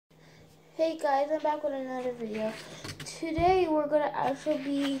Hey guys, I'm back with another video. Today we're going to actually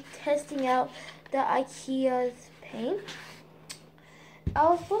be testing out the IKEA's paint. I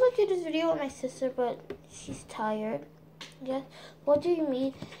was supposed to do this video with my sister, but she's tired. Yes. What do you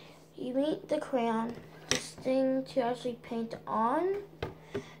need? You need the crayon, this thing to actually paint on,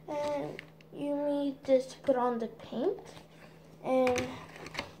 and you need this to put on the paint, and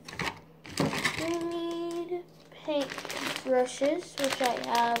you need paint brushes, which I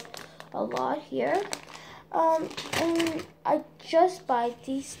have a lot here. And I just buy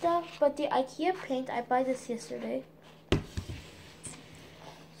these stuff, but the IKEA paint, I buy this yesterday.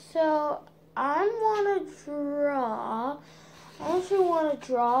 So I want to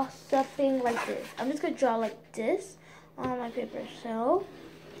draw something like this. I'm just gonna draw like this on my paper. So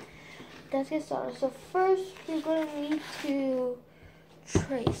let's get started. So first we're gonna need to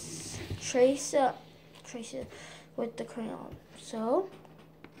trace it with the crayon. So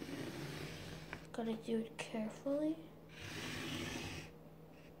gotta do it carefully.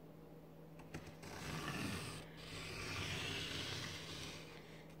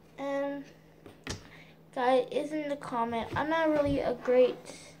 And guys, is in the comment, I'm not really a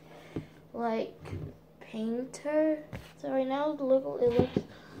great painter. So right now it looks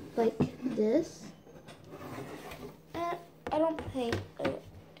like this. And I don't paint.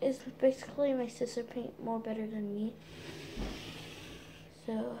 It's basically my sister paint more better than me.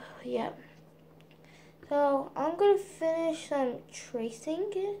 So yeah. So I'm gonna finish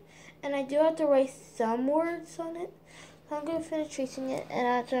tracing it, and I do have to write some words on it. So I'm gonna finish tracing it, and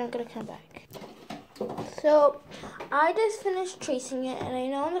after I'm gonna come back. So I just finished tracing it, and I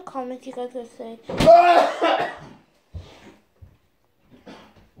know in the comments you guys will say,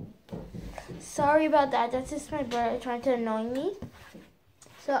 sorry about that. That's just my brother trying to annoy me.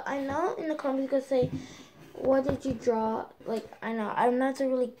 So I know in the comments you guys say, what did you draw? I know I'm not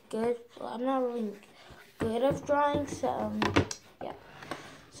really good. I'm not really good at drawing, so yeah.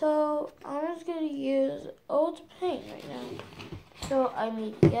 So I'm just gonna use old paint right now. So I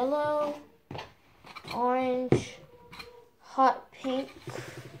need yellow, orange, hot pink,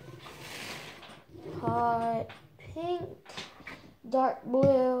 dark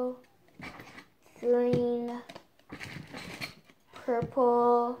blue, green,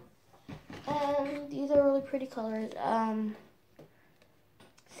 purple, and these are really pretty colors.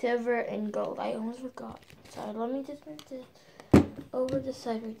 Silver and gold. I almost forgot. So let me just move this over the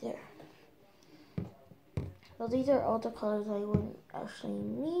side right there. So these are all the colors I would actually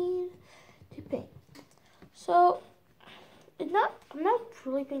need to paint. So I'm not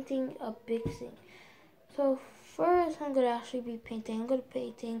really painting a big thing. So first I'm gonna actually be painting. I'm gonna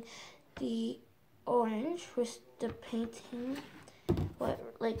painting the orange with the painting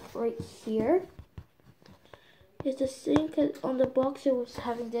right here. It's the same because on the box it was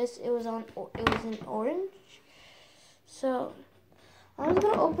having this. It was in orange. So I'm just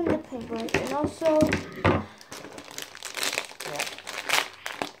gonna open the paintbrush and also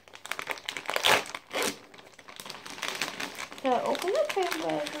so open the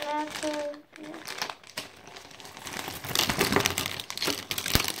paintbrush and after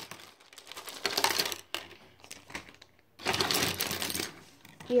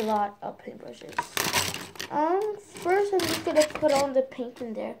a lot of paintbrushes. First I'm just gonna put on the paint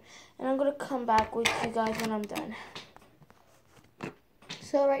in there, and I'm gonna come back with you guys when I'm done.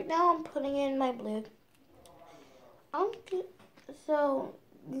 So right now I'm putting in my blue. So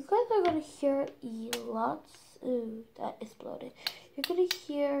you guys are gonna hear lots. Ooh, that exploded. You're gonna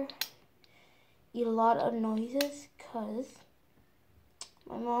hear a lot of noises because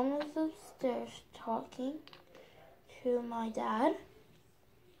my mom is upstairs talking to my dad.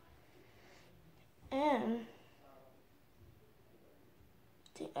 And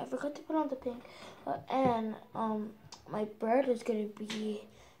I forgot to put on the paint. My brother is gonna be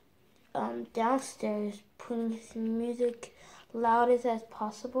downstairs putting his music loudest as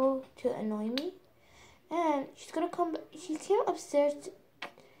possible to annoy me. And she's gonna come. She came upstairs.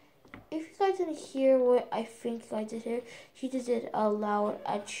 If you guys didn't hear what I think you guys did hear, she just did a loud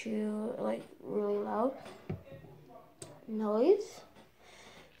really loud noise.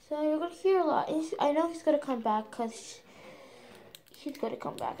 So you're gonna hear a lot. And I know he's gonna come back because he's gonna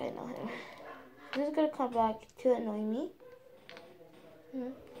come back. I know him. He's gonna come back to annoy me.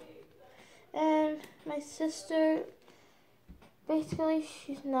 And my sister, basically,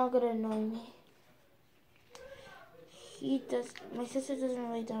 she's not gonna annoy me. My sister doesn't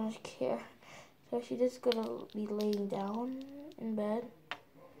really that much care. So she's just gonna be laying down in bed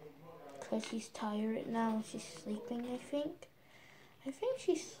because she's tired right now. She's sleeping, I think. I think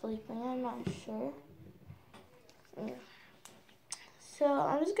she's sleeping. I'm not sure. Yeah. So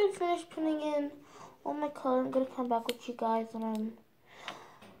I'm just gonna finish putting in all my color. I'm gonna come back with you guys when I'm.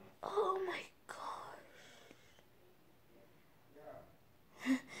 Oh my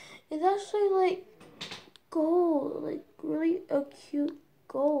gosh! It's actually like gold, like really a cute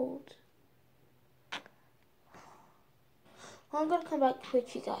gold. I'm gonna come back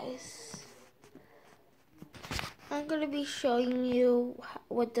with you guys. I'm gonna be showing you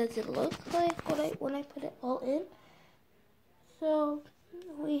what does it look like when I put it all in. So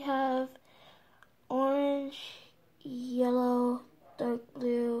we have orange, yellow, dark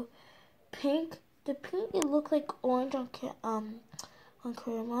blue, pink. The pink, it looked like orange on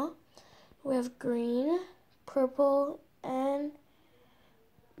camera. We have green, purple, and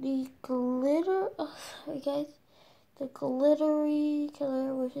the glitter. Oh, sorry guys, the glittery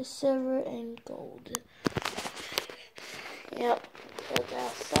color, which is silver and gold. Yep.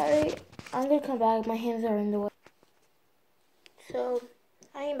 Sorry, I'm gonna come back. My hands are in the way. So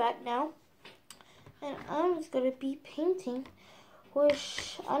I am back now, and I'm just gonna be painting.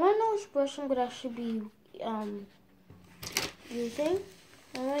 Which I don't know which brush I'm gonna actually be using.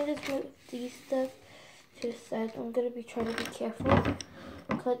 I'm gonna just move these stuff to the side. I'm gonna be trying to be careful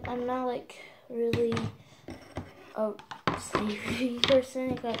because I'm not like really a safety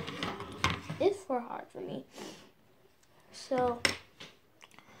person. It's hard for me. So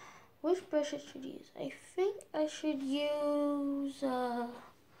which brush I should use? I think I should use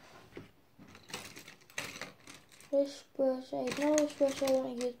this brush. I know which brush I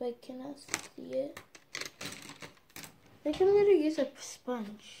want to use, but I cannot see it. I think I'm going to use a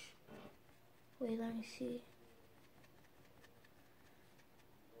sponge. Wait, let me see.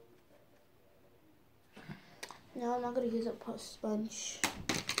 No, I'm not going to use a sponge.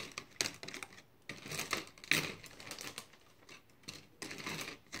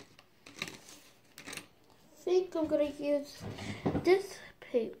 I think I'm going to use this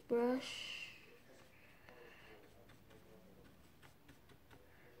paintbrush.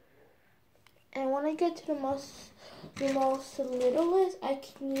 And when I get to the most littlest, I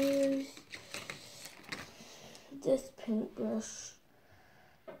can use this paintbrush.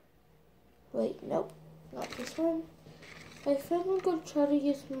 Wait, nope, not this one. I think I'm going to try to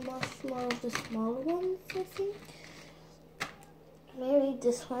use much more of the smaller ones, I think. Maybe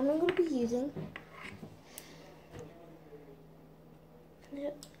this one I'm going to be using.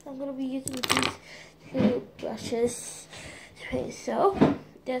 Yep, I'm going to be using these two brushes to paint. So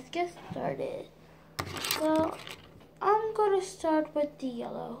let's get started. So I'm going to start with the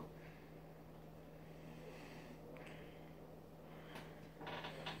yellow.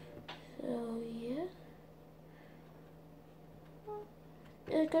 So yeah,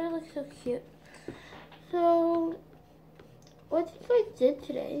 it's gonna look so cute. So what you guys did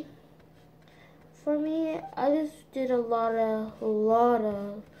today? For me, I just did a lot of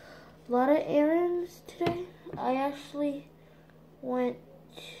errands today. I actually went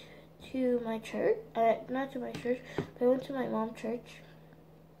to my church, not to my church, but I went to my mom's church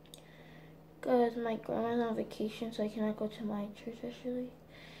because my grandma's on vacation, so I cannot go to my church actually.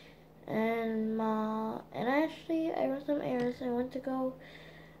 And I ran some errands.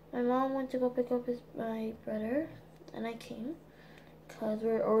 My mom went to go pick up my brother, and I came because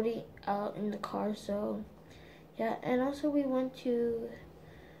we're already out in the car. So yeah, and also we went to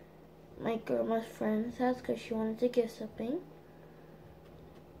my grandma's friend's house because she wanted to get something.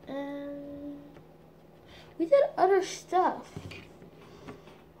 And we did other stuff.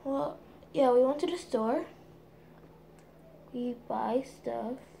 Well, yeah, we went to the store. We buy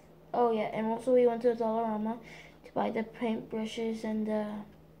stuff. Oh yeah, and also we went to the Dollarama to buy the paint brushes and the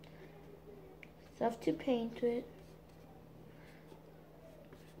stuff to paint with.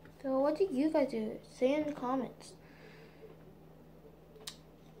 So what did you guys do? Say in the comments.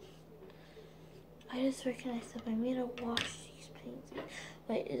 I just recognized stuff. I need to wash these paints.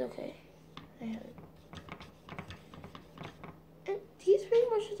 Wait, it's okay. I have it. And these paint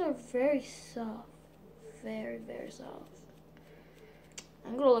brushes are very soft. Very, very soft.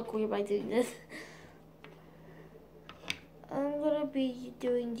 I'm gonna look weird by doing this. I'm gonna be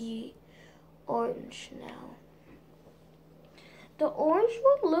doing the orange now. The orange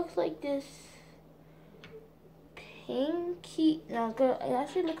one looks like this pinky. No, it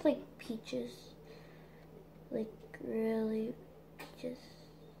actually looks like peaches. Like really peaches.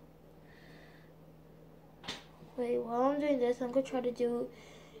 Wait, while I'm doing this, I'm gonna try to do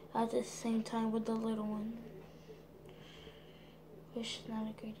at the same time with the little one. Which is not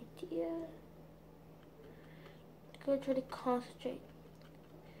a great idea. I'm gonna try to concentrate.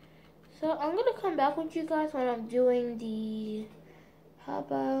 So I'm gonna come back with you guys when I'm doing the, how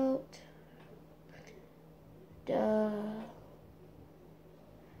about the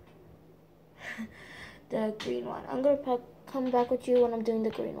the green one. I'm gonna come back with you when I'm doing the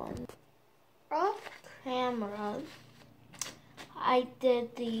green one. Off camera, I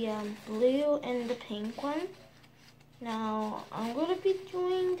did the blue and the pink one. Now I'm gonna be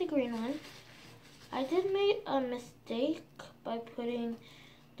doing the green one. I did make a mistake by putting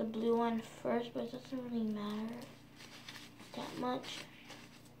the blue one first, but it doesn't really matter that much.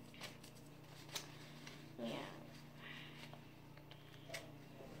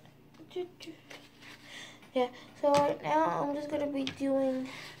 Yeah, so right now I'm just gonna be doing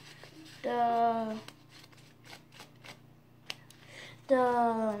the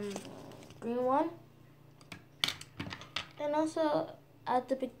green one. And also at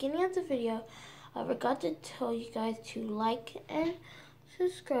the beginning of the video, I forgot to tell you guys to like and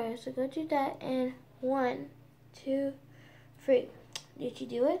subscribe. So go do that in 1, 2, 3. Did you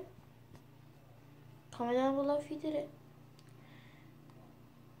do it? Comment down below if you did it.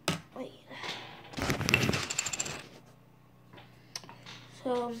 Wait.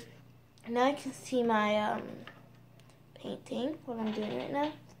 So now you can see my painting, what I'm doing right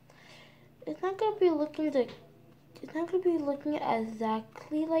now. It's not gonna be looking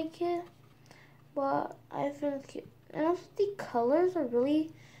exactly like it, but I feel it's cute. And also the colors are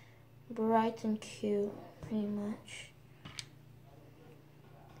really bright and cute, pretty much.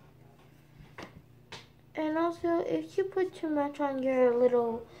 And also, if you put too much on your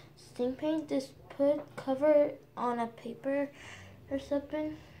little sting paint, just cover it on a paper or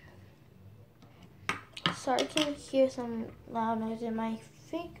something. Sorry, I can hear some loud noise. And I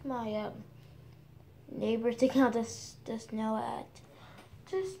think my neighbor taking out the snow at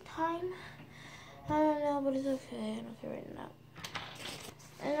this time. I don't know, but it's okay. I'm okay right now.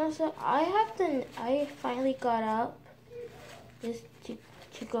 And also, I finally got up just to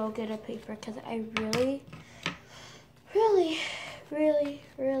go get a paper because I really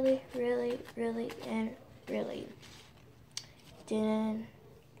didn't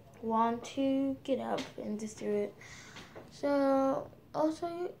want to get up and just do it. So,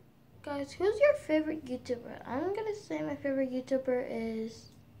 also, guys, who's your favorite YouTuber? I'm gonna say my favorite YouTuber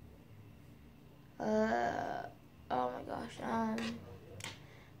is, oh my gosh,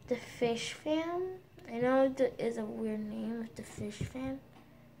 the Fish Fam. I know that is a weird name, the Fish Fam.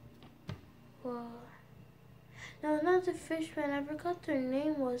 Well, no, not the Fish Fam. I forgot their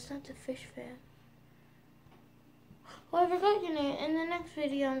name was not the Fish Fam. Well, I forgot your name. In the next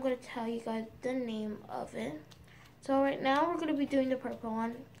video, I'm going to tell you guys the name of it. So right now, we're going to be doing the purple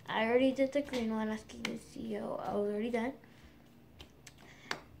one. I already did the green one, as you can see. I was already done.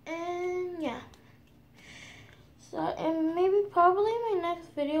 And yeah. So, and maybe probably my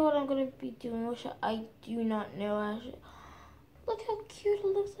next video, what I'm going to be doing, which I do not know actually. Look how cute it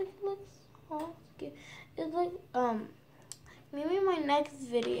looks like. It looks so cute. It's like, maybe my next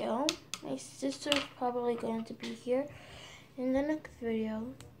video, my sister's probably going to be here in the next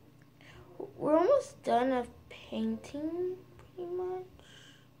video. We're almost done of painting, pretty much.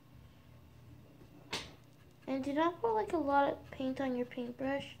 And do not put like a lot of paint on your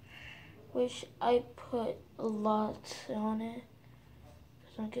paintbrush, which I put a lot on it.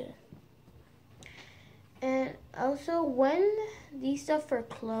 It's not good. And also, when these stuff are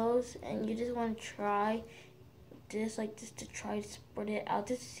closed and you just want to try this, like just to try to spread it out,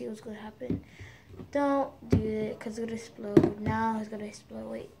 just to see what's going to happen, don't do it because it's going to explode. Now it's going to explode.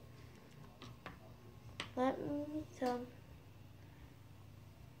 Wait. Let me tell.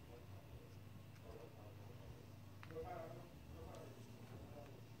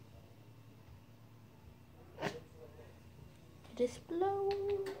 It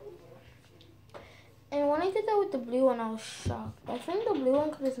explode. And when I did that with the blue one, I was shocked. I think the blue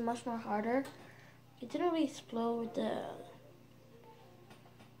one is much more harder. It didn't really explode with the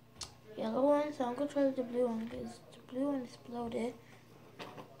yellow one, so I'm gonna try with the blue one because the blue one exploded.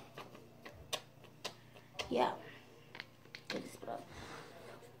 Yeah, it exploded.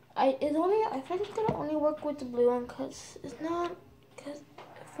 I think it's gonna only work with the blue one because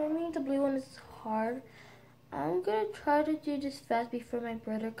for me the blue one is hard. I'm gonna try to do this fast before my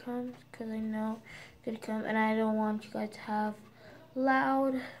brother comes because I know he's gonna come and I don't want you guys to have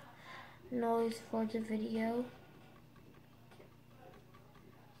loud noise for the video.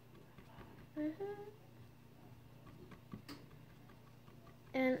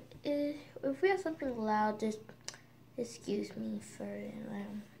 And if we have something loud, just excuse me for it.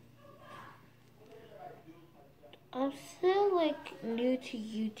 I'm still like new to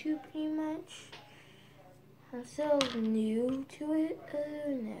YouTube pretty much. I'm still new to it.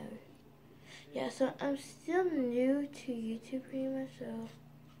 Oh no. Yeah, so I'm still new to YouTube pretty much, so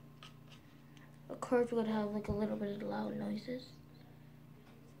of course we're gonna have like a little bit of loud noises.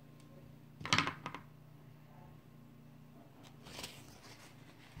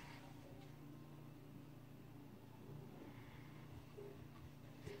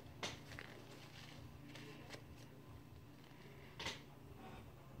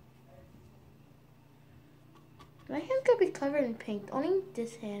 My hand's gonna be covered in paint. Only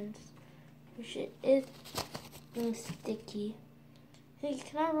this hand, which is being sticky. You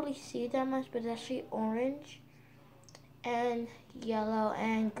cannot really see it that much, but it's actually orange and yellow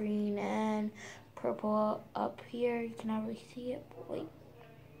and green and purple up here. You cannot really see it, but wait,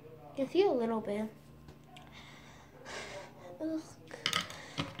 you can see a little bit. Ugh.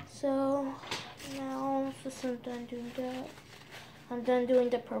 So now since I'm done doing that, I'm done doing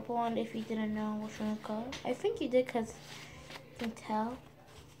the purple one. If you didn't know which one it's called, I think you did because you can tell.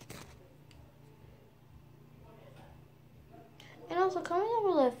 And also comment down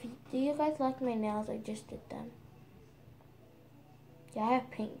below do you guys like my nails? I just did them. Yeah, I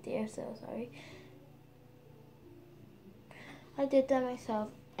have paint there, so sorry. I did that myself,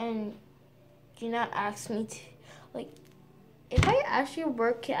 and do not ask me to, like, if I actually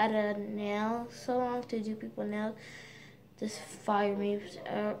work at a nail salon to do people's nails, just fire me.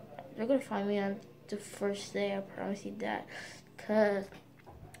 They're gonna fire me on the first day, I promise you that, because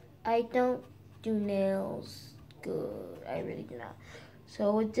I don't do nails good. I really do not.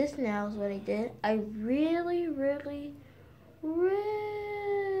 So with this nails, what I did, I really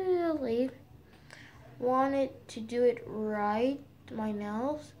wanted to do it right, my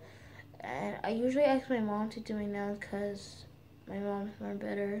nails. And I usually ask my mom to do my nails because my mom's more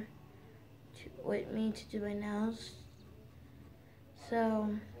better with me to do my nails. So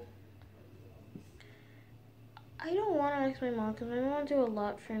I don't want to ask my mom because my mom do a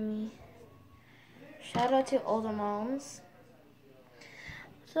lot for me. Shout out to older moms.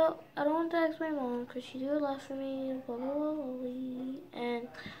 So I don't want to ask my mom because she do a lot for me, blah, blah, blah, blah. And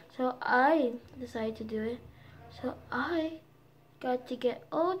so I decided to do it. So I got to get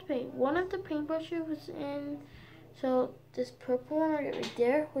old paint. One of the paintbrushes was in, so this purple one right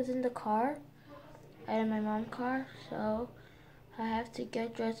there was in the car, in my mom's car. So I have to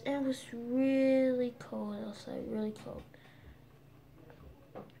get dressed, and it was really cold outside, really cold.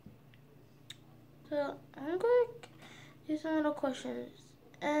 So I'm going to do some little questions.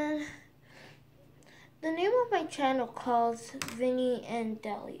 And the name of my channel calls Vinny and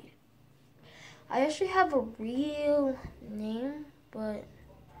Deli. I actually have a real name, but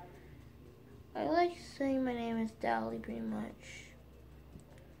I like saying my name is Dali pretty much.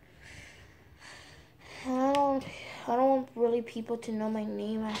 I don't want really people to know my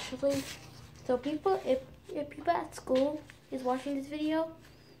name actually. So people, if people at school is watching this video,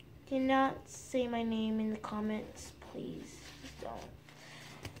 cannot say my name in the comments, please.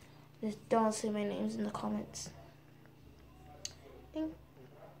 Just don't say my names in the comments. And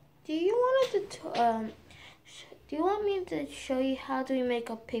do you want me to show you how do we make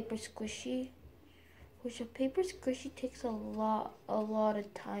a paper squishy? Which a paper squishy takes a lot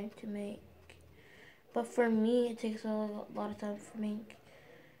of time to make. But for me, it takes a lot of time to make.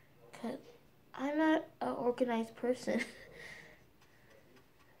 Cause I'm not an organized person.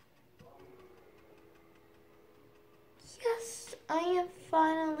 Yes, I am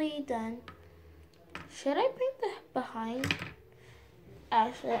finally done. Should I paint the behind?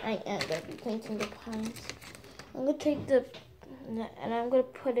 Actually, I am going to be painting the behind. I'm going to take and I'm going to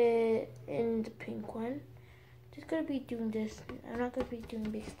put it in the pink one. Just going to be doing this. I'm not going to be doing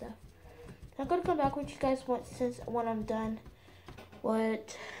big stuff. I'm going to come back with you guys when I'm done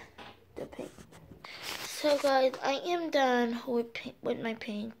with the paint. So guys, I am done with my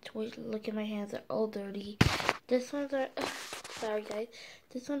paint. Look at my hands, they're all dirty. This one's sorry guys.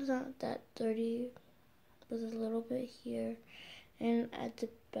 This one's not that dirty. There's a little bit here and at the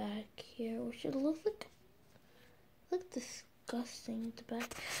back here, which it looks disgusting at the back.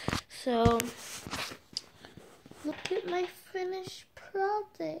 So look at my finished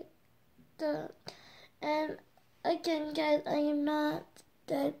product. And again guys, I am not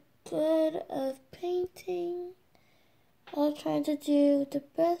that good of painting. I'm trying to do the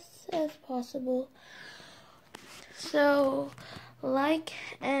best as possible. So like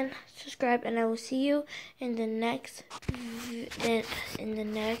and subscribe, and I will see you in the next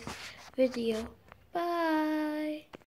video. Bye.